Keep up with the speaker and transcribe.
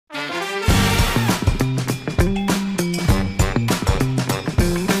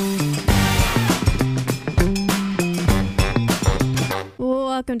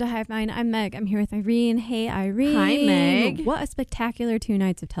Hive Mind. I'm Meg. I'm here with Irene. Hey, Irene. Hi, Meg. What a spectacular 2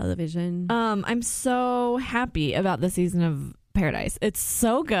 nights of television. I'm so happy about the season of Paradise. It's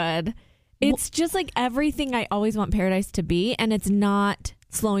so good. It's just like everything I always want Paradise to be, and it's not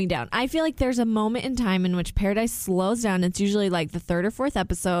slowing down. I feel like there's a moment in time in which Paradise slows down. It's usually like the 3rd or 4th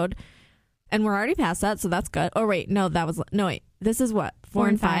episode, and we're already past that, so that's good. Oh, wait. No, this is what? 4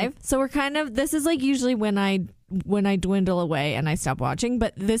 and 5? So we're kind of, this is like usually when I dwindle away and I stop watching,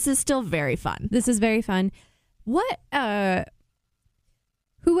 but this is still very fun. This is very fun.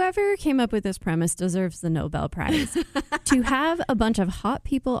 Whoever came up with this premise deserves the Nobel Prize. To have a bunch of hot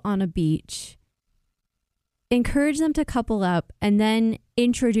people on a beach, encourage them to couple up, and then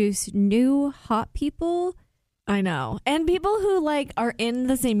introduce new hot people. I know. And people who like are in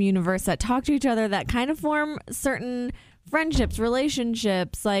the same universe that talk to each other, that kind of form certain friendships,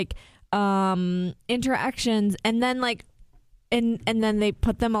 relationships, like interactions, and then like and then they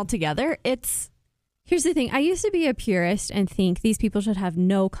put them all together. Here's the thing. I used to be a purist and think these people should have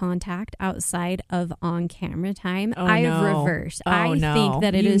no contact outside of on-camera time. I have reversed. I think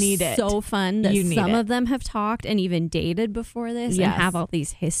that it is so fun that some of them have talked and even dated before this and have all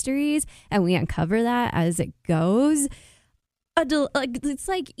these histories, and we uncover that as it goes. It's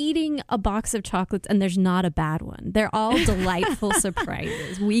like eating a box of chocolates and there's not a bad one. They're all delightful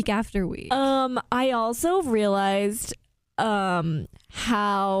surprises week after week. I also realized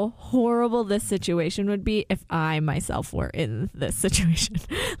how horrible this situation would be if I myself were in this situation.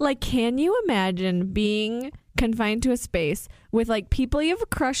 Like, can you imagine being confined to a space with like people you have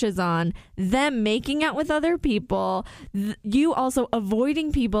crushes on, them making out with other people, you also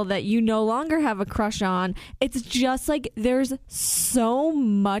avoiding people that you no longer have a crush on? It's just like there's so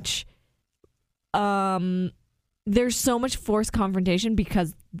much forced confrontation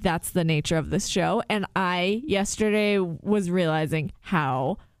because that's the nature of this show. And I yesterday was realizing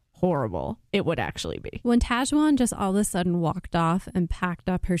how horrible it would actually be. When Tajwan just all of a sudden walked off and packed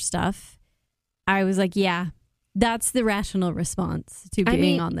up her stuff, I was like, yeah, that's the rational response to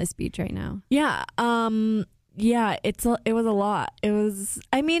being on this beach right now. Yeah. Yeah, it was a lot. It was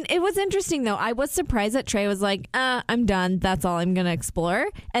interesting though. I was surprised that Trey was like, I'm done. That's all I'm going to explore.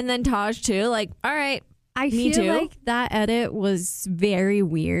 And then Taj too, like, all right. I feel like that edit was very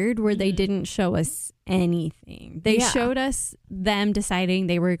weird where they didn't show us anything. They showed us them deciding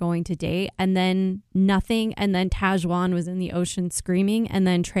they were going to date and then nothing. And then Tajwan was in the ocean screaming. And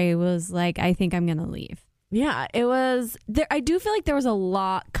then Trey was like, I think I'm going to leave. Yeah, it was there. I do feel like there was a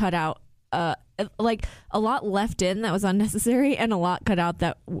lot cut out, like a lot left in that was unnecessary and a lot cut out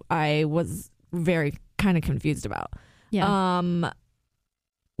that I was very kind of confused about. Yeah.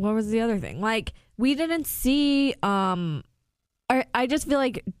 What was the other thing? Like, we didn't see I just feel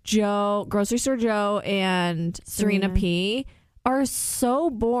like Grocery Store Joe and Serena P are so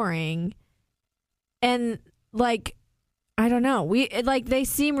boring, and like, I don't know, they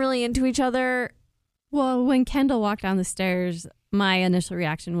seem really into each other. Well, when Kendall walked down the stairs, my initial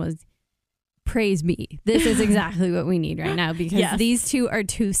reaction was, praise be. This is exactly what we need right now because these two are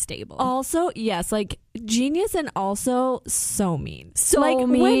too stable. Also, yes, like genius and also so mean. So like,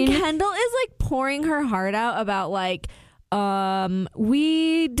 mean. When Kendall is like pouring her heart out about like,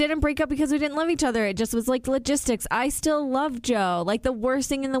 we didn't break up because we didn't love each other. It just was like logistics. I still love Joe. Like, the worst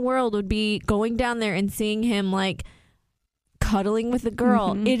thing in the world would be going down there and seeing him like cuddling with a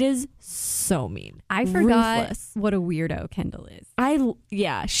girl. Mm-hmm. It is so mean. I forgot what a weirdo Kendall is.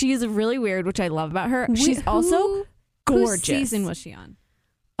 She's really weird, which I love about her. She's also gorgeous. Whose season was she on?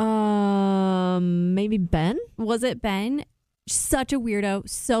 Maybe Ben? Was it Ben? Such a weirdo,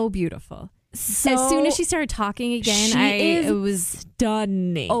 so beautiful. So, as soon as she started talking again, it was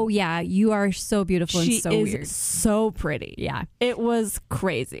stunning. Oh yeah, you are so beautiful and so weird. She is so pretty. Yeah. It was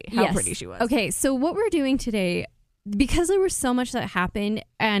crazy how pretty she was. Okay, so what we're doing today, because there was so much that happened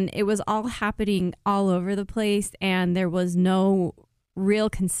and it was all happening all over the place and there was no real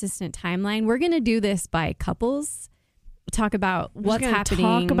consistent timeline, we're going to do this by couples. Talk about what's happening.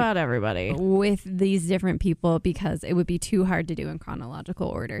 Talk about everybody with these different people because it would be too hard to do in chronological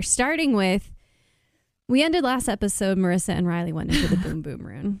order. Starting with, we ended last episode, Marissa and Riley went into the Boom Boom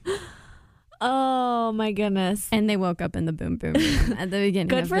Room. Oh my goodness. And they woke up in the Boom Boom Room at the beginning.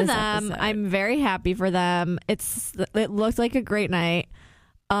 Good of for this them. episode. I'm very happy for them. It looked like a great night.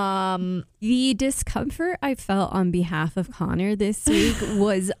 The discomfort I felt on behalf of Connor this week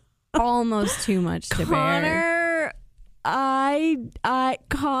was almost too much to bear. Connor.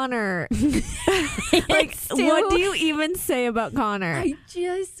 Like, what do you even say about Connor?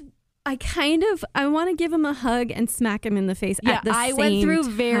 I want to give him a hug and smack him in the face at the same time. I went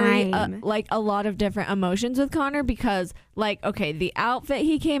through a lot of different emotions with Connor because, like, okay, the outfit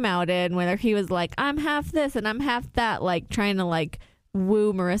he came out in, whether he was like, I'm half this and I'm half that, like, trying to, like,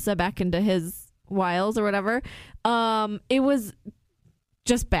 woo Marissa back into his wiles or whatever, it was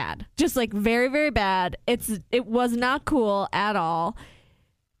just bad. Just, like, very, very bad. It was not cool at all.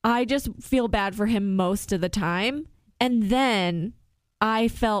 I just feel bad for him most of the time. And then I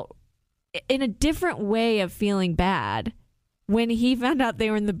felt in a different way of feeling bad when he found out they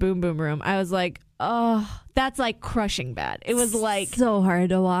were in the Boom Boom Room. I was like, oh, that's like crushing bad. It was like so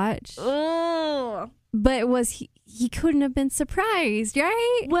hard to watch. Oh, but it was he couldn't have been surprised,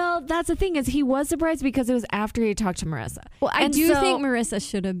 right? Well, that's the thing is he was surprised because it was after he talked to Marissa. Well, I do think Marissa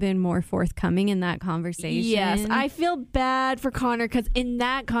should have been more forthcoming in that conversation. Yes, I feel bad for Connor because in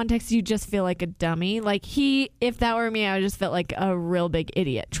that context, you just feel like a dummy. Like if that were me, I would just felt like a real big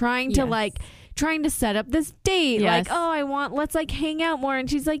idiot trying to set up this date. Yes. Like, oh, let's like hang out more. And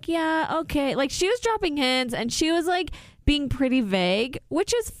she's like, yeah, okay. Like she was dropping hints and she was like being pretty vague,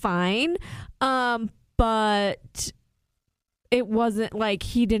 which is fine. But it wasn't like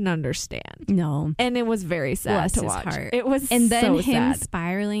he didn't understand. No. And it was very sad to watch. Heart. It was and then so him sad.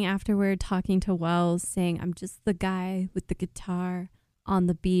 Spiraling afterward, talking to Wells, saying, I'm just the guy with the guitar on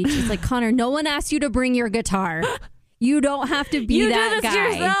the beach. It's like, Connor, no one asked you to bring your guitar. You don't have to be that guy. You do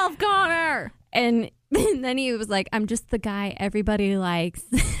this yourself, Connor. And then he was like, I'm just the guy everybody likes.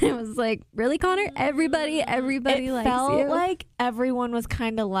 It was like, really, Connor? Everybody likes you? It felt like everyone was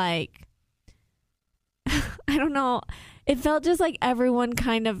kind of like, I don't know. It felt just like everyone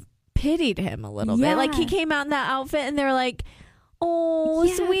kind of pitied him a little bit. Like he came out in that outfit and they were like, oh,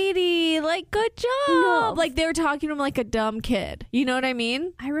 sweetie, like, good job. No. Like they were talking to him like a dumb kid. You know what I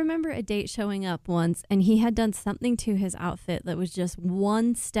mean? I remember a date showing up once and he had done something to his outfit that was just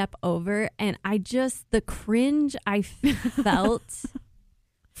one step over. And the cringe I felt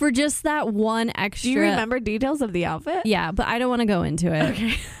for just that one extra. Do you remember details of the outfit? Yeah, but I don't want to go into it.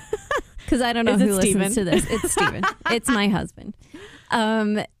 Okay. Because I don't know who listens to this. It's Steven. It's my husband.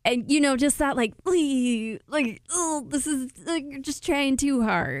 And just that oh, this is like, you're just trying too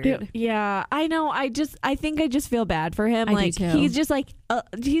hard. Yeah, I know. I think I just feel bad for him. Like he's just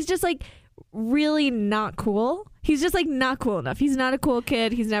like really not cool. He's just like not cool enough. He's not a cool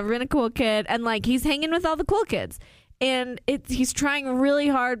kid. He's never been a cool kid. And like he's hanging with all the cool kids. And he's trying really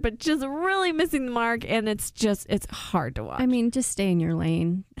hard, but just really missing the mark. And it's hard to watch. I mean, just stay in your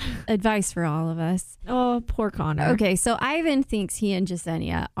lane. Advice for all of us. Oh, poor Connor. Okay, so Ivan thinks he and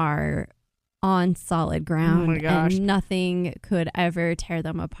Jasenia are on solid ground. Oh my gosh. And nothing could ever tear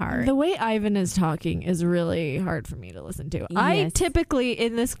them apart. The way Ivan is talking is really hard for me to listen to. Yes. I typically,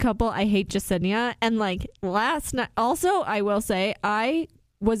 in this couple, I hate Jasenia. And like last night, also, I will say, I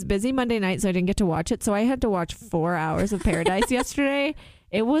was busy Monday night, so I didn't get to watch it. So I had to watch 4 hours of Paradise yesterday.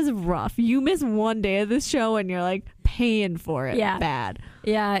 It was rough. You miss one day of this show and you're like paying for it. Yeah. Bad.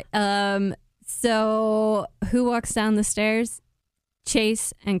 Yeah. So who walks down the stairs?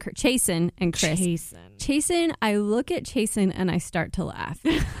 Chasen and Chris. Chasen, I look at Chasen and I start to laugh.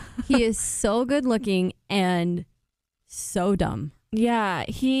 He is so good looking and so dumb. Yeah,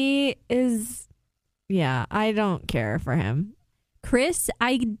 he is. Yeah, I don't care for him. Chris,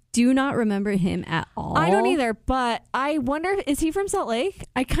 I do not remember him at all. I don't either, but I wonder, is he from Salt Lake?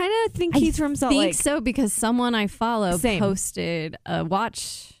 I kind of think he's from Salt Lake. I think so, because someone I follow posted a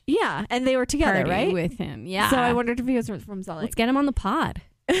watch. Yeah, and they were together, right? With him, yeah. So I wondered if he was from Salt Lake. Let's get him on the pod.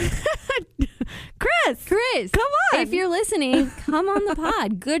 Chris, come on. If you're listening, come on the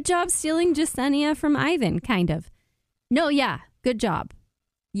pod. Good job stealing Jasenia from Ivan, kind of. No, yeah, good job.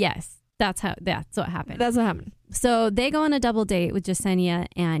 Yes, that's what happened. That's what happened. So they go on a double date with Jasenia,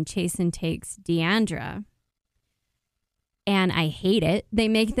 and Chasen takes Deandra. And I hate it. They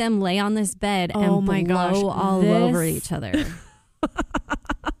make them lay on this bed and blow all over each other.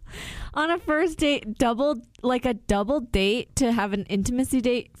 On a first date, a double date to have an intimacy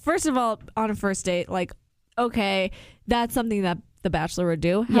date. First of all, on a first date, like, okay, that's something that The Bachelor would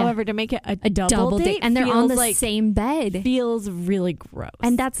do. Yeah. However, to make it a double date and they're on the same bed feels really gross.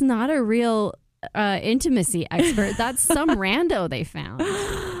 And that's not a real intimacy expert. That's some rando they found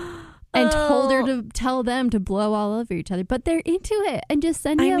and told her to tell them to blow all over each other. But they're into it, and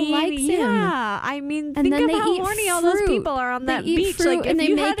Jasenia likes him. Yeah, I mean, think of how horny all those people are on that beach. Like, and they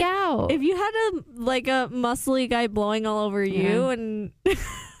make out. If you had a muscly guy blowing all over you and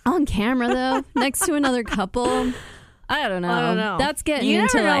on camera though, next to another couple. I don't know. That's getting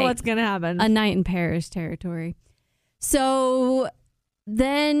into what's gonna happen. A night in Paris territory. So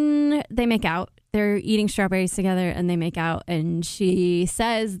then they make out. they're eating strawberries together and they make out. And she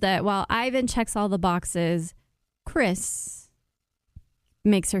says that while Ivan checks all the boxes, Chris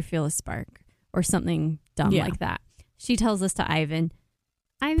makes her feel a spark or something dumb like that. She tells this to Ivan.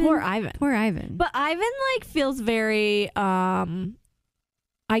 Poor Ivan. But Ivan like feels very,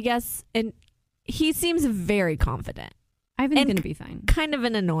 I guess, and he seems very confident. Ivan's going to be fine. Kind of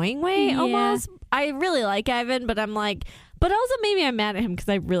an annoying way, almost. I really like Ivan, but I'm like, but also maybe I'm mad at him because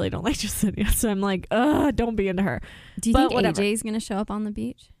I really don't like Jasenia. So I'm like, don't be into her. Do you think AJ's going to show up on the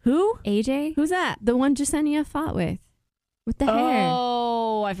beach? Who? AJ? Who's that? The one Jasenia fought with the hair.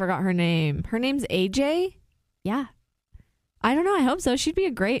 Oh, I forgot her name. Her name's AJ? Yeah. I don't know. I hope so. She'd be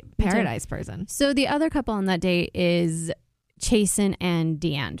a great Paradise person. So the other couple on that date is Chasen and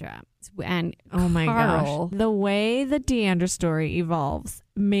Deandra. And oh my gosh, the way the Deandra story evolves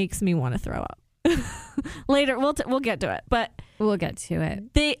makes me want to throw up. Later, we'll get to it, but we'll get to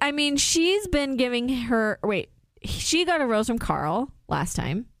it. She's been giving her. She got a rose from Carl last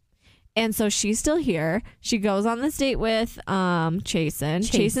time, and so she's still here. She goes on this date with Chasen.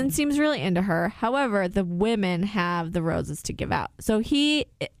 Chasen seems really into her. However, the women have the roses to give out. So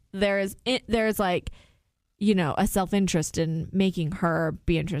there's like, a self-interest in making her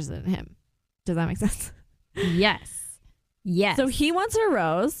be interested in him. Does that make sense? Yes. So he wants her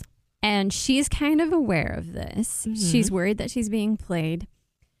rose. And she's kind of aware of this. Mm-hmm. She's worried that she's being played.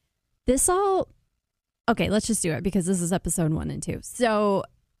 Okay, let's just do it because this is episode 1 and 2. So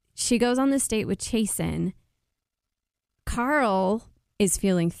she goes on this date with Chasen. Carl is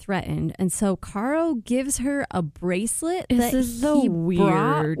feeling threatened. And so Carl gives her a bracelet that he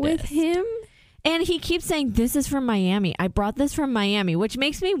brought with him. And he keeps saying, this is from Miami. I brought this from Miami, which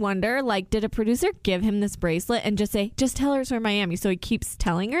makes me wonder, like, did a producer give him this bracelet and just say, just tell her it's from Miami? So he keeps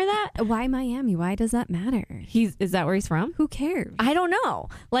telling her that? Why Miami? Why does that matter? Is that where he's from? Who cares? I don't know.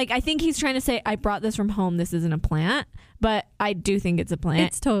 Like, I think he's trying to say, I brought this from home. This isn't a plant. But I do think it's a plant.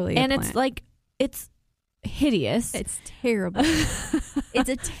 It's totally a plant. It's like, it's hideous. It's terrible. It's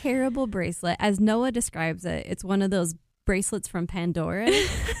a terrible bracelet. As Noah describes it, it's one of those bracelets from Pandora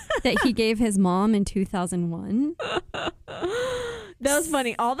that he gave his mom in 2001. That was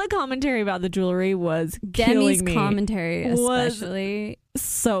funny. All the commentary about the jewelry was Demi's me. Commentary especially was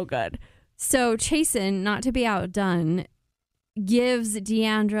so good. So Chasen, not to be outdone, gives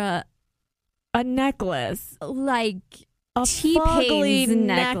Deandra a necklace, like a T-Pain's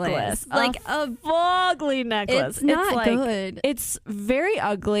necklace, like a fugly necklace. It's not good. It's very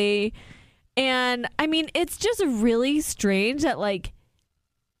ugly. And I mean, it's just really strange that, like,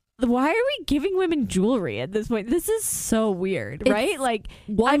 why are we giving women jewelry at this point? This is so weird, right? Like,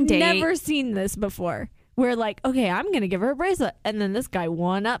 I've never seen this before. Where, like, okay, I'm gonna give her a bracelet, and then this guy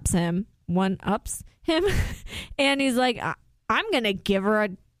one-ups him, and he's like, I'm gonna give her a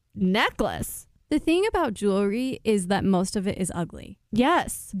necklace. The thing about jewelry is that most of it is ugly.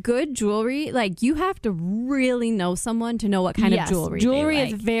 Yes. Good jewelry, like, you have to really know someone to know what kind of jewelry Jewelry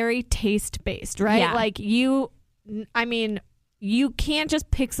is very taste-based, right? Yeah. Like, you can't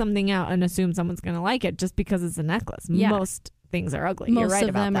just pick something out and assume someone's going to like it just because it's a necklace. Yeah. Most things are ugly. You're right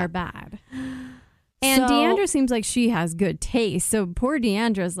about that. Most of them are bad. And Deandra seems like she has good taste. So poor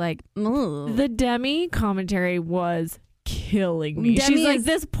Deandra's like, ugh. The Demi commentary was killing me. She's like,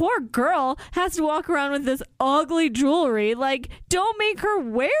 this poor girl has to walk around with this ugly jewelry. Like, don't make her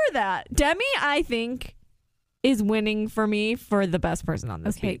wear that. Demi, I think, is winning for me for the best person on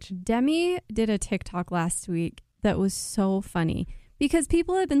this page. Demi did a TikTok last week that was so funny because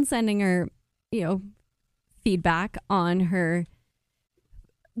people had been sending her, feedback on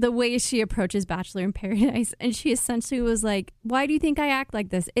the way she approaches Bachelor in Paradise. And she essentially was like, why do you think I act like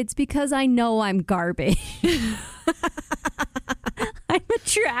this? It's because I know I'm garbage. I'm a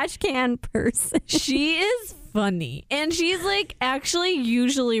trash can person. She is funny. And she's like actually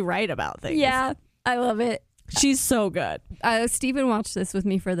usually right about things. Yeah, I love it. She's so good. Steven watched this with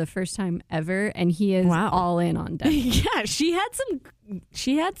me for the first time ever, and he is all in on Demi. Yeah, she had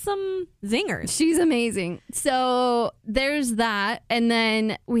some zingers. She's amazing. So there's that, and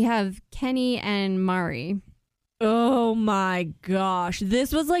then we have Kenny and Mari. Oh my gosh,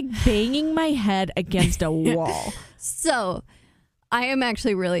 this was like banging my head against a wall. So I am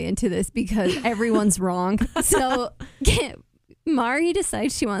actually really into this because everyone's wrong. So Mari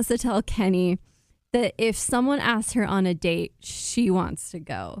decides she wants to tell Kenny that if someone asks her on a date, she wants to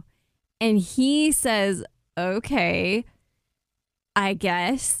go. And he says, okay, I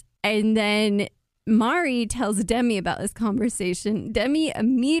guess. And then Mari tells Demi about this conversation. Demi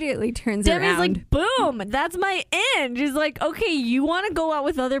immediately turns around. Demi's like, boom, that's my end. She's like, okay, you want to go out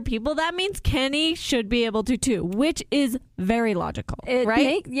with other people? That means Kenny should be able to too, which is very logical,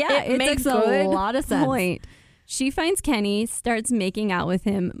 right? It makes a lot of sense. Point. She finds Kenny, starts making out with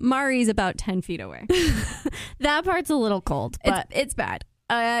him. Mari's about 10 feet away. That part's a little cold, but it's bad.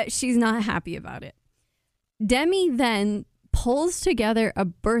 She's not happy about it. Demi then pulls together a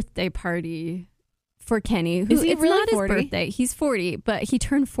birthday party for Kenny, who it's really not 40? His birthday. He's 40, but he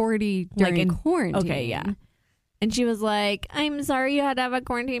turned 40 during quarantine. Okay, yeah. And she was like, I'm sorry you had to have a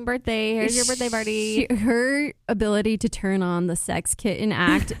quarantine birthday. Here's your birthday party. Her ability to turn on the sex kitten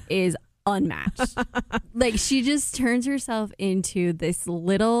act is unmatched. Like, she just turns herself into this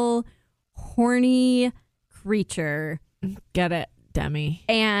little horny creature. Get it, Demi.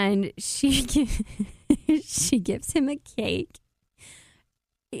 And she gives him a cake.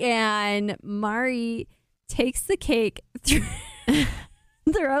 And Mari takes the cake, throws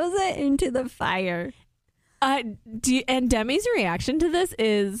it into the fire. And Demi's reaction to this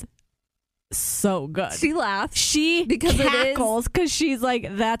is so good. She laughs. She cackles because she's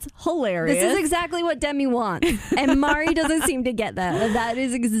like, that's hilarious. This is exactly what Demi wants. And Mari doesn't seem to get that. That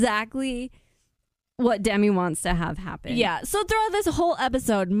is exactly what Demi wants to have happen. Yeah. So throughout this whole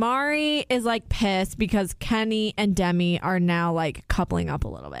episode, Mari is like pissed because Kenny and Demi are now like coupling up a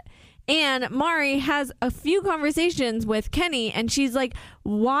little bit. And Mari has a few conversations with Kenny and she's like,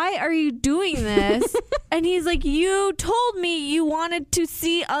 why are you doing this? And he's like, you told me you wanted to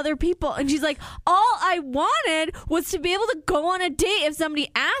see other people. And she's like, all I wanted was to be able to go on a date if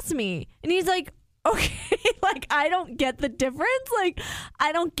somebody asked me. And he's like, okay, like, I don't get the difference. Like,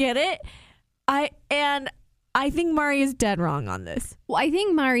 I don't get it. I think Mari is dead wrong on this. Well, I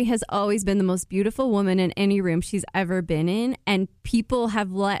think Mari has always been the most beautiful woman in any room she's ever been in, and people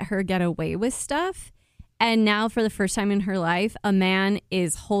have let her get away with stuff. And now, for the first time in her life, a man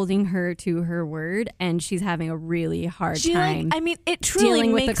is holding her to her word, and she's having a really hard time. Like, I mean, it truly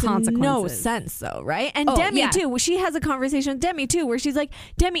makes no sense, though, right? And Demi, too. She has a conversation with Demi, too, where she's like,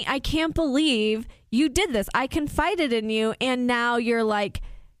 Demi, I can't believe you did this. I confided in you, and now you're like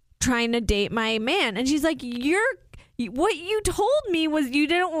trying to date my man. And she's like, what you told me was you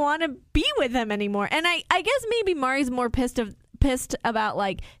didn't want to be with him anymore. And I guess maybe Mari's more pissed about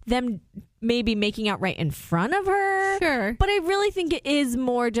like them maybe making out right in front of her. Sure. But I really think it is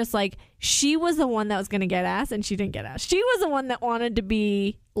more just like she was the one that was going to get ass and she didn't get ass. She was the one that wanted to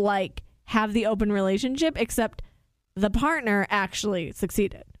be like have the open relationship, except the partner actually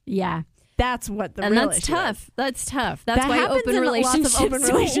succeeded. Yeah. That's what the real issue is. That's tough. That's why happens open in relationships lots of open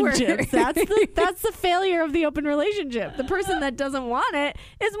relationships. That's the failure of the open relationship. The person that doesn't want it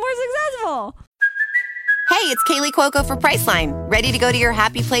is more successful. Hey, it's Kaylee Cuoco for Priceline. Ready to go to your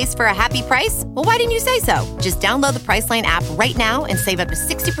happy place for a happy price? Well, why didn't you say so? Just download the Priceline app right now and save up to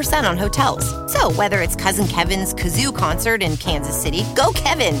 60% on hotels. So whether it's Cousin Kevin's Kazoo Concert in Kansas City, go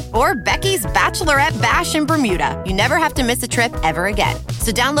Kevin, or Becky's Bachelorette Bash in Bermuda, you never have to miss a trip ever again.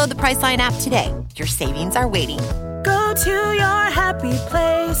 So download the Priceline app today. Your savings are waiting. Go to your happy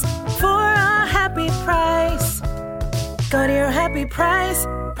place for a happy price. Go to your happy price,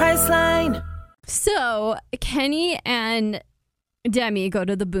 Priceline. So Kenny and Demi go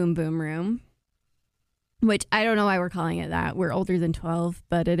to the boom boom room, which I don't know why we're calling it that. We're older than 12,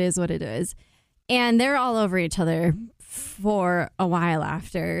 but it is what it is. And they're all over each other for a while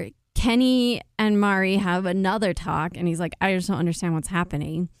after. Kenny and Mari have another talk, and he's like, I just don't understand what's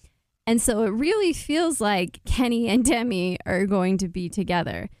happening. And so it really feels like Kenny and Demi are going to be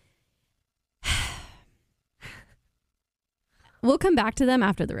together. We'll come back to them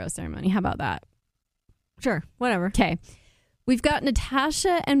after the rose ceremony. How about that? Sure, whatever. Okay. We've got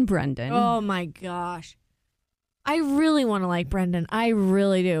Natasha and Brendan. Oh my gosh. I really want to like Brendan. I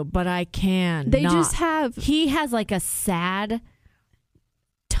really do, but I can't. He has like a sad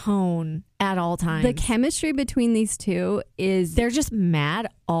tone at all times. The chemistry between these two is... They're just mad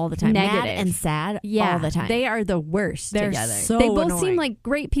all the time. Negative. Mad and sad all the time. They are the worst They're together. So they both annoying. seem like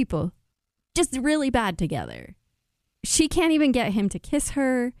great people. Just really bad together. She can't even get him to kiss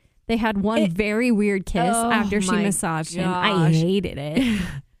her. They had one very weird kiss after she massaged him. I hated it.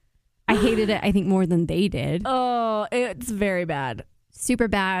 I hated it, I think, more than they did. Oh, it's very bad. Super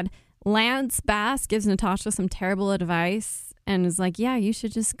bad. Lance Bass gives Natasha some terrible advice and is like, yeah, you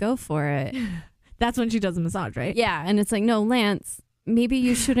should just go for it. That's when she does a massage, right? Yeah, and it's like, no, Lance, maybe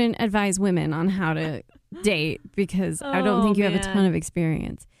you shouldn't advise women on how to date because I don't think you have a ton of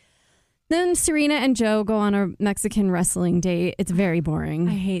experience. Then Serena and Joe go on a Mexican wrestling date. It's very boring.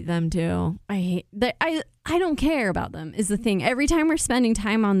 I hate them too. I don't care about them is the thing. Every time we're spending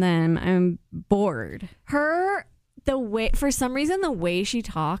time on them, I'm bored. For some reason, the way she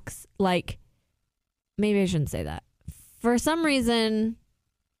talks, like, maybe I shouldn't say that. For some reason,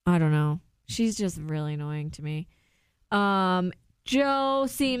 I don't know. She's just really annoying to me. Joe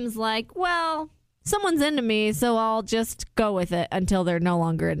seems like, well, someone's into me, so I'll just go with it until they're no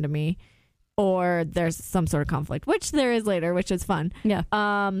longer into me. Or there's some sort of conflict, which there is later, which is fun. Yeah.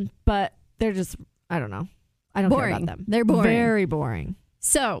 But they're just, I don't know. I don't care about them. They're boring. Very boring.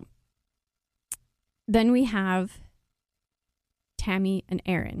 So then we have Tammy and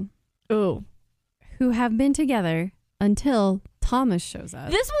Aaron. Ooh. Who have been together until Thomas shows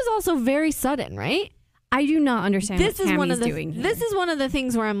up. This was also very sudden, right? I do not understand what Tammy's doing here. This is one of the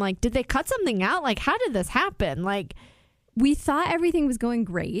things where I'm like, did they cut something out? Like, how did this happen? Like, we thought everything was going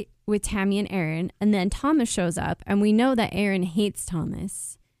great with Tammy and Aaron, and then Thomas shows up, and we know that Aaron hates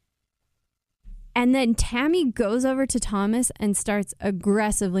Thomas. And then Tammy goes over to Thomas and starts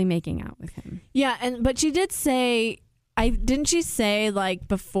aggressively making out with him. Yeah, but she did say, didn't she say, like,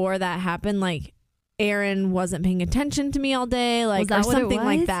 before that happened, like, Aaron wasn't paying attention to me all day, like, or something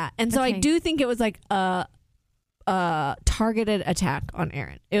like that. And so I do think it was like a targeted attack on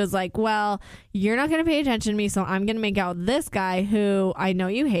Aaron. It was like, well, you're not going to pay attention to me, so I'm going to make out with this guy who I know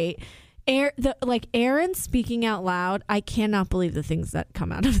you hate. Aaron speaking out loud, I cannot believe the things that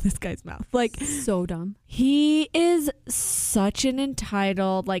come out of this guy's mouth. Like, so dumb. He is such an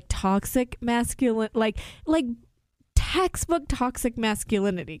entitled, like, toxic masculine, like textbook toxic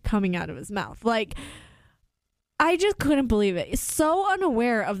masculinity coming out of his mouth. Like, I just couldn't believe it. So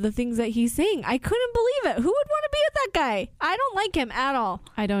unaware of the things that he's saying. I couldn't believe it. Who would want to be with that guy? I don't like him at all.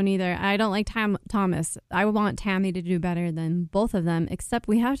 I don't either. I don't like Thomas. I want Tammy to do better than both of them, except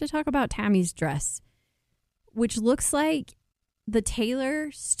we have to talk about Tammy's dress, which looks like the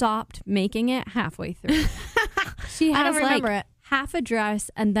tailor stopped making it halfway through. She has like half a dress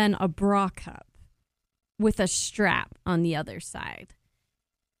and then a bra cup with a strap on the other side.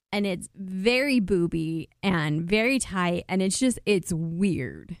 And it's very booby and very tight, and it's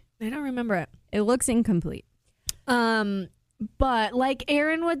weird. I don't remember it. It looks incomplete. But like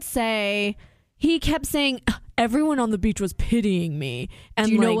Aaron would say, he kept saying, everyone on the beach was pitying me. And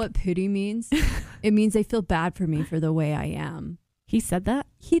do you know what pity means? It means they feel bad for me for the way I am. He said that?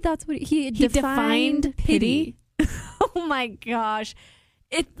 That's what he defined pity. Oh my gosh.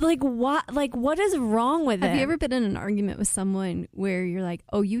 It what is wrong with it? Have you ever been in an argument with someone where you're like,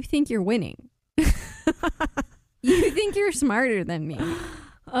 oh, you think you're winning? You think you're smarter than me.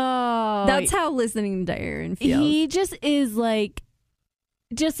 Oh, that's how listening to Aaron feels. He just is like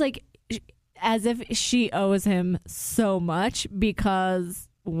as if she owes him so much because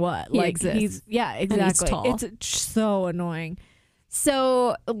what? He exists. Exactly. He's tall. It's so annoying.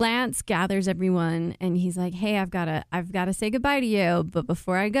 So Lance gathers everyone and he's like, hey, I've got to say goodbye to you. But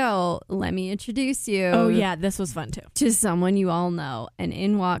before I go, let me introduce you. Oh, yeah. This was fun, too. To someone you all know. And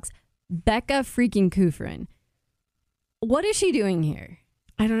in walks Becca freaking Kufrin. What is she doing here?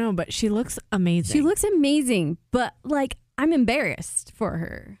 I don't know, but she looks amazing. She looks amazing. But like, I'm embarrassed for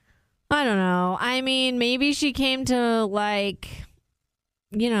her. I don't know. I mean, maybe she came to like,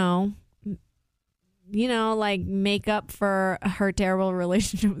 like make up for her terrible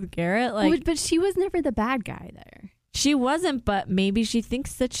relationship with Garrett. Like, but she was never the bad guy there. She wasn't, but maybe she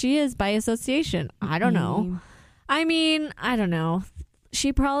thinks that she is by association. I don't know. I mean, I don't know.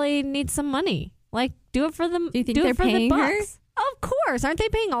 She probably needs some money. Like, do it for them. Do you think they're paying her? Of course. Aren't they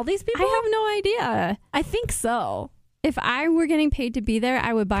paying all these people? I have no idea. I think so. If I were getting paid to be there,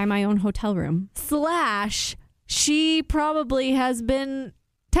 I would buy my own hotel room. / she probably has been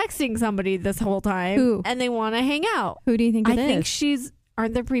texting somebody this whole time. Who? And they want to hang out. Who do you think it is? I think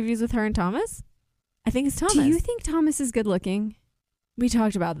aren't there previews with her and Thomas? I think it's Thomas. Do you think Thomas is good looking? We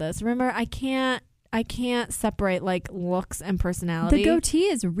talked about this. Remember, I can't separate like looks and personality. The goatee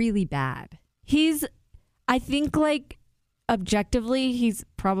is really bad. I think like objectively, he's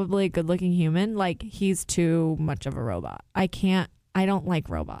probably a good looking human. Like, he's too much of a robot. I don't like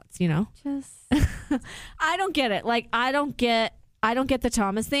robots, Just I don't get it. Like, I don't get the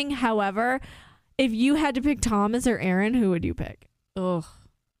Thomas thing. However, if you had to pick Thomas or Aaron, who would you pick? Ugh.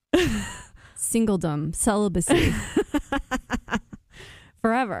 Singledom, celibacy.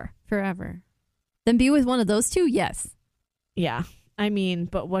 Forever. Then be with one of those two? Yes. Yeah. I mean,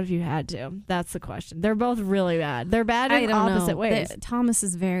 but what if you had to? That's the question. They're both really bad. They're bad in opposite ways. Thomas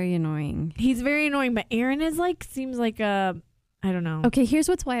is very annoying. He's very annoying, but Aaron is like, seems like I don't know. Okay, here's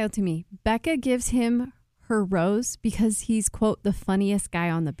what's wild to me. Becca gives him her rose because he's, quote, the funniest guy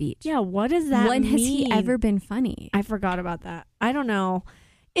on the beach. Yeah, what does that mean? When has he ever been funny? I forgot about that. I don't know.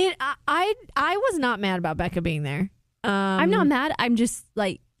 I was not mad about Becca being there. I'm not mad. I'm just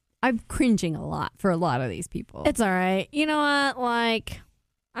like, I'm cringing a lot for a lot of these people. It's all right. You know what? Like,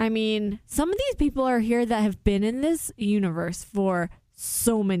 I mean, some of these people are here that have been in this universe for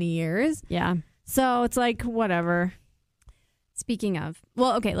so many years. Yeah. So it's like, whatever. Speaking of,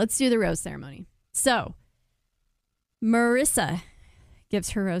 well, okay, let's do the rose ceremony. So Marissa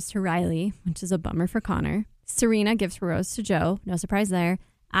gives her rose to Riley, which is a bummer for Connor. Serena gives her rose to Joe. No surprise there.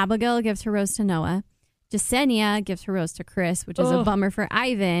 Abigail gives her rose to Noah. Jasenia gives her rose to Chris, which is a bummer for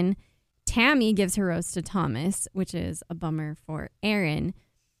Ivan. Tammy gives her rose to Thomas, which is a bummer for Aaron.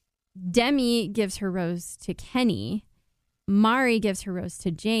 Demi gives her rose to Kenny. Mari gives her rose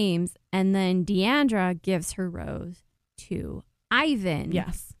to James. And then Deandra gives her rose to Ivan.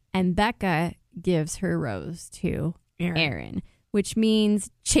 Yes. And Becca gives her rose to Aaron, which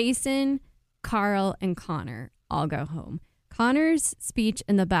means Chasen, Carl, and Connor all go home. Connor's speech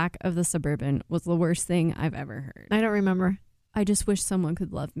in the back of the Suburban was the worst thing I've ever heard. I don't remember. I just wish someone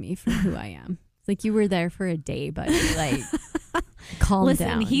could love me for who I am. It's like, you were there for a day, buddy. Like, calm down.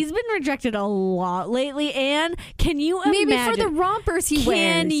 Listen, he's been rejected a lot lately, and can you imagine? Maybe for the rompers he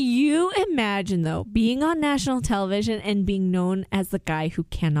wears. Can you imagine, though, being on national television and being known as the guy who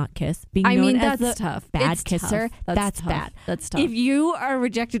cannot kiss? Being known as that's the tough. Bad It's kisser? tough. That's tough. bad. That's tough. If you are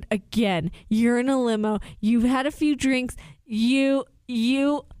rejected again, you're in a limo, you've had a few drinks,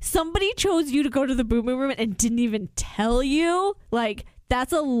 somebody chose you to go to the Boo Boo Room and didn't even tell you, like,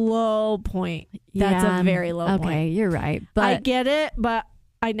 that's a low point. That's a very low point. Okay, you're right. But I get it, but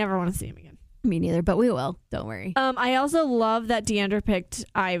I never want to see him again. Me neither, but we will. Don't worry. I also love that Deandra picked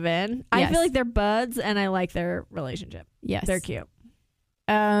Ivan. Yes. I feel like they're buds, and I like their relationship. Yes. They're cute.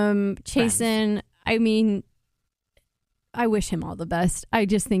 Chasen, I mean, I wish him all the best. I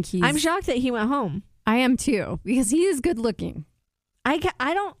just think I'm shocked that he went home. I am too, because he is good looking. I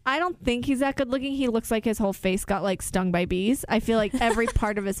don't think he's that good looking. He looks like his whole face got like stung by bees. I feel like every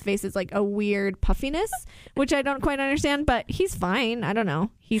part of his face is like a weird puffiness, which I don't quite understand, but he's fine. I don't know.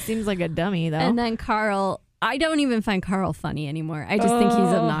 He seems like a dummy though. And then Carl, I don't even find Carl funny anymore. I just think he's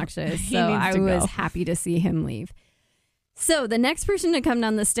obnoxious. So I was happy to see him leave. So the next person to come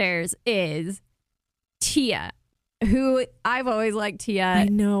down the stairs is Tia, who I've always liked Tia. I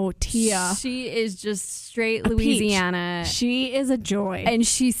know, Tia. She is just straight Louisiana. Peach. She is a joy. And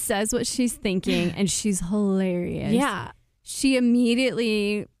she says what she's thinking, and she's hilarious. Yeah. She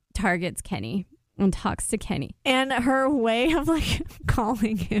immediately targets Kenny and talks to Kenny. And her way of like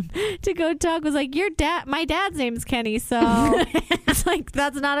calling him to go talk was like, my dad's name's Kenny, so it's like,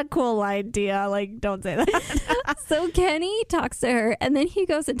 that's not a cool idea. Like, don't say that. So Kenny talks to her, and then he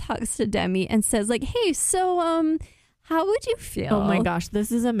goes and talks to Demi and says like, hey, so how would you feel? Oh my gosh,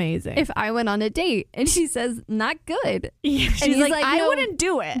 this is amazing. If I went on a date? And she says, not good. Yeah, and she's like, I no, wouldn't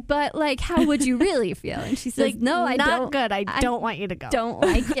do it. But like, how would you really feel? And she says, like, no, I not don't. Good. I don't want you to go. Don't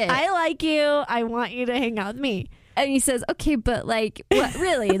like it. I like you. I want you to hang out with me. And he says, okay, but like, what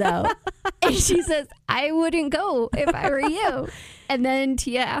really though? And she says, I wouldn't go if I were you. And then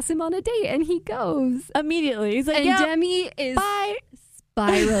Tia asks him on a date, and he goes immediately. He's like, and Demi is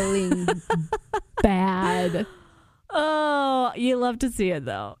spiraling bad. Oh, you love to see it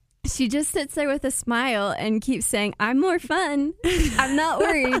though. She just sits there with a smile and keeps saying, I'm more fun. I'm not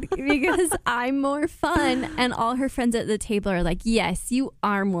worried because I'm more fun. And all her friends at the table are like, yes, you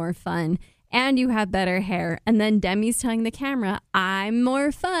are more fun. And you have better hair. And then Demi's telling the camera, I'm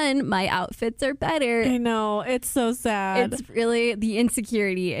more fun. My outfits are better. I know. It's so sad. It's really, the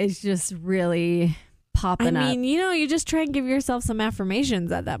insecurity is just really popping up. I mean, you just try and give yourself some affirmations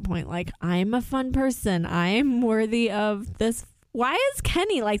at that point. Like, I'm a fun person. I'm worthy of this. Why is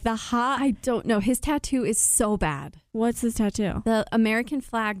Kenny like the hot? I don't know. His tattoo is so bad. What's his tattoo? The American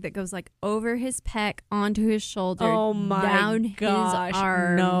flag that goes like over his pec, onto his shoulder, oh my down gosh, his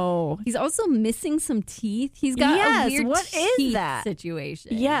arm. No. He's also missing some teeth. He's got a weird what is teeth that?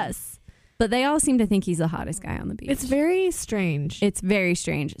 situation. Yes. But they all seem to think he's the hottest guy on the beach. It's very strange. It's very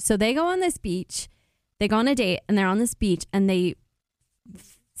strange. So they go on this beach. They go on a date, and they're on this beach, and they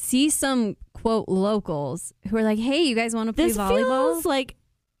see some, quote, locals who are like, hey, you guys want to play volleyball? Feels like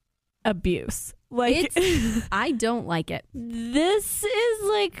abuse. Like, I don't like it. This is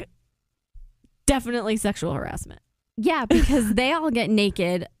like definitely sexual harassment. Yeah, because they all get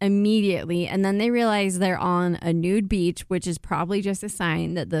naked immediately, and then they realize they're on a nude beach, which is probably just a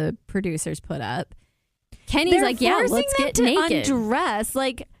sign that the producers put up. Kenny's like, yeah, let's get naked. Undress,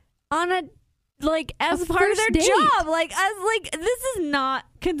 like, on a... like as a part of their date. job, like as like this is not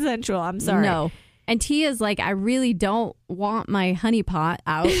consensual. I'm sorry. No, And Tia's like, I really don't want my honey pot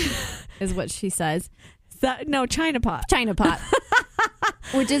out, is what she says. No, China pot. China pot.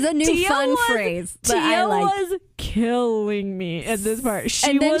 Which is a new fun phrase. Tia was killing me at this part.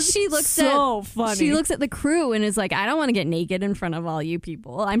 She looks so funny. She looks at the crew and is like, I don't want to get naked in front of all you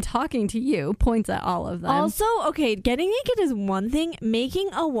people. I'm talking to you. Points at all of them. Also, okay, getting naked is one thing. Making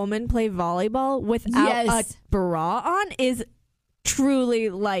a woman play volleyball without a bra on is truly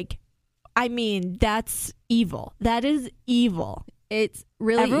like, I mean, that's evil. That is evil. It's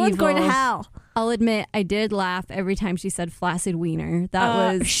really Everyone's evil. going to hell. I'll admit, I did laugh every time she said flaccid wiener.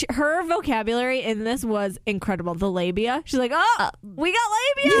 That was... her vocabulary in this was incredible. The labia. She's like, oh, we got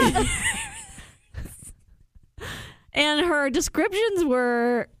labia. And her descriptions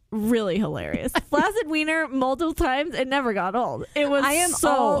were really hilarious. Flaccid wiener multiple times. It never got old. It was I am so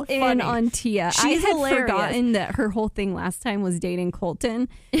all funny. in on Tia. She's I had hilarious. forgotten that her whole thing last time was dating Colton,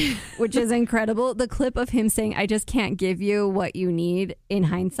 which is incredible. The clip of him saying, I just can't give you what you need, in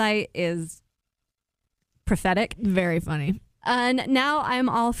hindsight, is prophetic. Very funny. And now I'm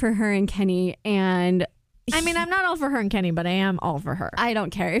all for her and Kenny. And I mean, I'm not all for her and Kenny, but I am all for her. I don't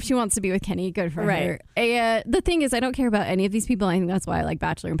care. If she wants to be with Kenny, good for her. The thing is, I don't care about any of these people. I think that's why I like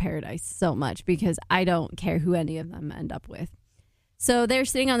Bachelor in Paradise so much, because I don't care who any of them end up with. So they're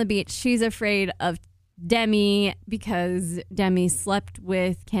sitting on the beach. She's afraid of Demi because Demi slept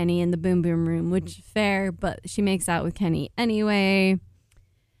with Kenny in the boom boom room, which is fair, but she makes out with Kenny anyway.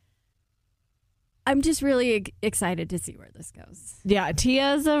 I'm just really excited to see where this goes. Yeah,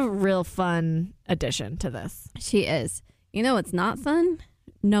 Tia's a real fun addition to this. She is. You know what's not fun?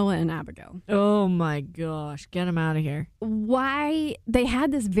 Noah and Abigail. Oh my gosh, get them out of here. Why? They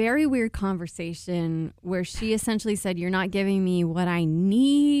had this very weird conversation where she essentially said, you're not giving me what I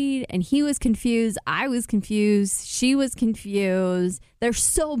need. And he was confused. I was confused. She was confused. They're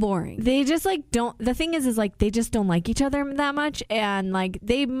so boring. They just like don't. The thing is like they just don't like each other that much. And like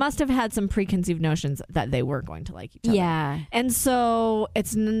they must have had some preconceived notions that they were going to like each other. Yeah. And so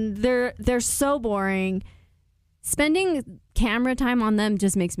they're so boring. Spending camera time on them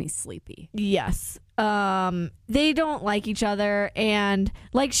just makes me sleepy. Yes. They don't like each other. And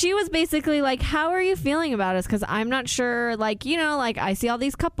like she was basically like, how are you feeling about us? Because I'm not sure, like, you know, like I see all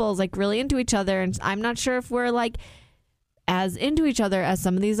these couples like really into each other. And I'm not sure if we're like as into each other as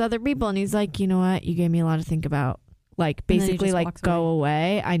some of these other people. And he's like, you know what? You gave me a lot to think about. Like basically like go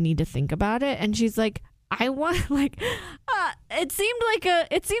away. I need to think about it. And she's like, I want like it seemed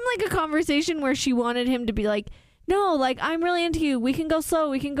like a conversation where she wanted him to be like, no, like, I'm really into you. We can go slow.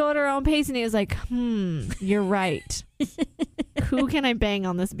 We can go at our own pace. And he was like, you're right. Who can I bang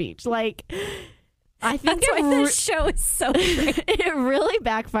on this beach? Like, I think that's why this show is so great. It really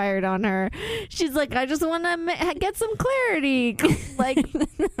backfired on her. She's like, I just want to get some clarity. Like,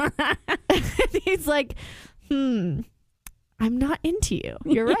 he's like, I'm not into you.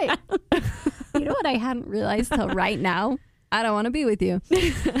 You're right. You know what I hadn't realized till right now? I don't want to be with you.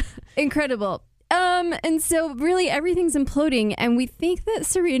 Incredible. And so really everything's imploding, and we think that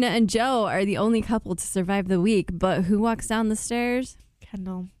Serena and Joe are the only couple to survive the week, but who walks down the stairs?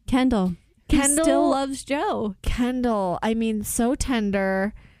 Kendall Still loves Joe. Kendall, I mean, so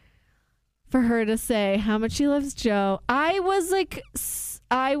tender for her to say how much she loves Joe. I was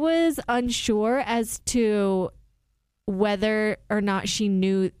unsure as to whether or not she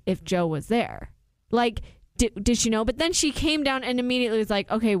knew if Joe was there. Like, did she know? But then she came down and immediately was like,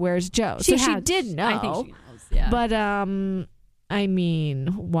 okay, where's Joe? She did know. I think she knows, yeah. But, I mean,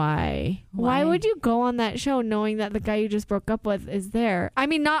 why? Why would you go on that show knowing that the guy you just broke up with is there? I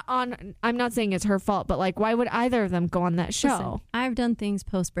mean, I'm not saying it's her fault, but like, why would either of them go on that show? Listen, I've done things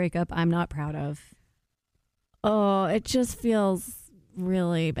post-breakup I'm not proud of. Oh, it just feels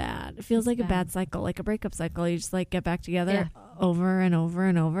really bad. It feels like a bad cycle, like a breakup cycle. You just like get back together over and over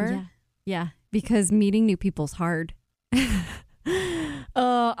and over. Yeah. Because meeting new people's hard.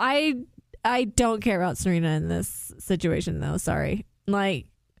 I don't care about Serena in this situation though. Sorry. Like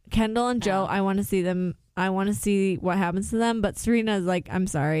Kendall and Joe, I want to see them. I want to see what happens to them. But Serena's like, I'm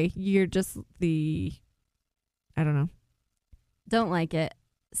sorry. You're just I don't know. Don't like it.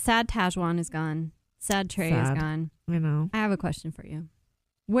 Sad Tajwan is gone. Sad Trey is gone. I know. I have a question for you.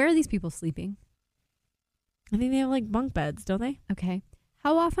 Where are these people sleeping? I think they have like bunk beds, don't they? Okay.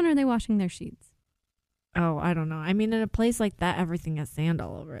 How often are they washing their sheets? Oh, I don't know. I mean, in a place like that, everything has sand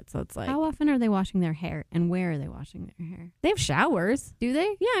all over it. So it's like... How often are they washing their hair? And where are they washing their hair? They have showers. Do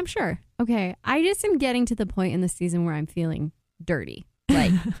they? Yeah, I'm sure. Okay. I just am getting to the point in the season where I'm feeling dirty.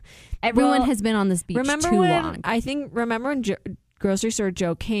 Like, everyone has been on this beach too long. Remember when Grocery Store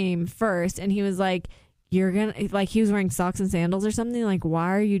Joe came first and he was like, you're gonna, like, he was wearing socks and sandals or something. Like,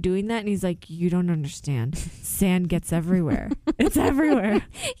 why are you doing that? And he's like, you don't understand. Sand gets everywhere. It's everywhere.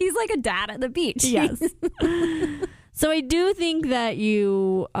 He's like a dad at the beach. Yes. So I do think that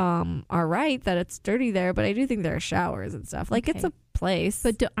you are right that it's dirty there, but I do think there are showers and stuff. Like, it's a place.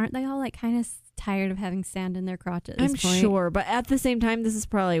 But aren't they all like kind of tired of having sand in their crotches? I'm sure. But at the same time, this is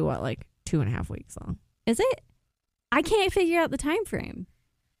probably like 2.5 weeks long. Is it? I can't figure out the time frame.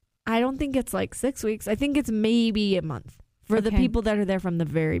 I don't think it's like 6 weeks. I think it's maybe a month for the people that are there from the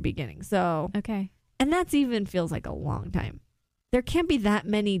very beginning. So, and that's even feels like a long time. There can't be that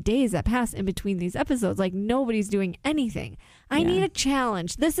many days that pass in between these episodes. Like, nobody's doing anything. I need a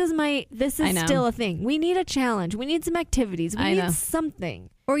challenge. This is still a thing. We need a challenge. We need some activities. We need something.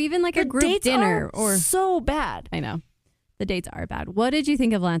 Or even like a group dinner. Or so bad. I know. The dates are bad. What did you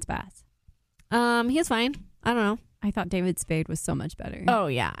think of Lance Bass? He was fine. I don't know. I thought David Spade was so much better. Oh,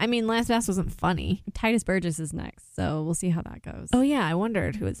 yeah. I mean, Lance Bass wasn't funny. Titus Burgess is next, so we'll see how that goes. Oh, yeah. I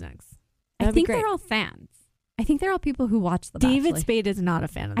wondered who was next. I think they're all fans. I think they're all people who watch The Bachelor. David Spade is not a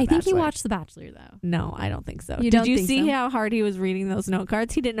fan of The Bachelor. I think he Bachelor. watched The Bachelor, though. No, I don't think so. Did you see how hard he was reading those note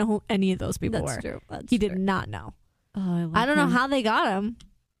cards? He didn't know who any of those people were. True. He did not know. Oh, I don't know how they got him.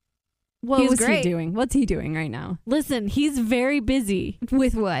 What was he doing? What's he doing right now? Listen, he's very busy.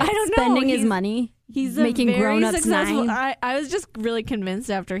 With what? I don't know. Spending his money? He's making grown-ups successful. I was just really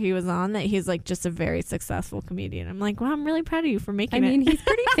convinced after he was on that he's like just a very successful comedian. I'm like, well, I'm really proud of you for making it. I mean, he's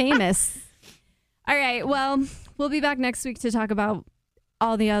pretty famous. All right, well, we'll be back next week to talk about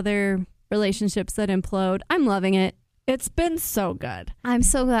all the other relationships that implode. I'm loving it. It's been so good. I'm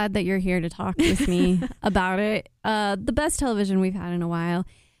so glad that you're here to talk with me about it. The best television we've had in a while.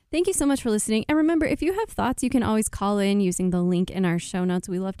 Thank you so much for listening. And remember, if you have thoughts, you can always call in using the link in our show notes.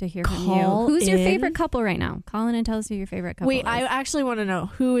 We love to hear from you. Who's your favorite couple right now? Call in and tell us who your favorite couple is. Wait, I actually want to know,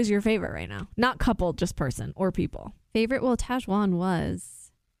 who is your favorite right now? Not couple, just person or people. Favorite? Well, Tajwan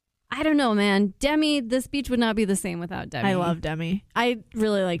was. I don't know, man. Demi, this beach would not be the same without Demi. I love Demi. I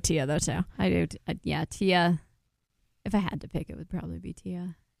really like Tia, though, too. I do. Yeah, Tia. If I had to pick, it would probably be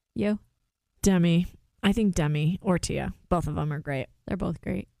Tia. You? Demi. I think Demi or Tia. Both of them are great. They're both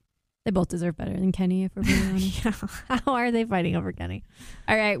great. They both deserve better than Kenny, if we're being honest. Yeah. How are they fighting over Kenny?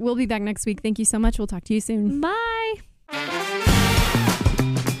 All right, we'll be back next week. Thank you so much. We'll talk to you soon. Bye.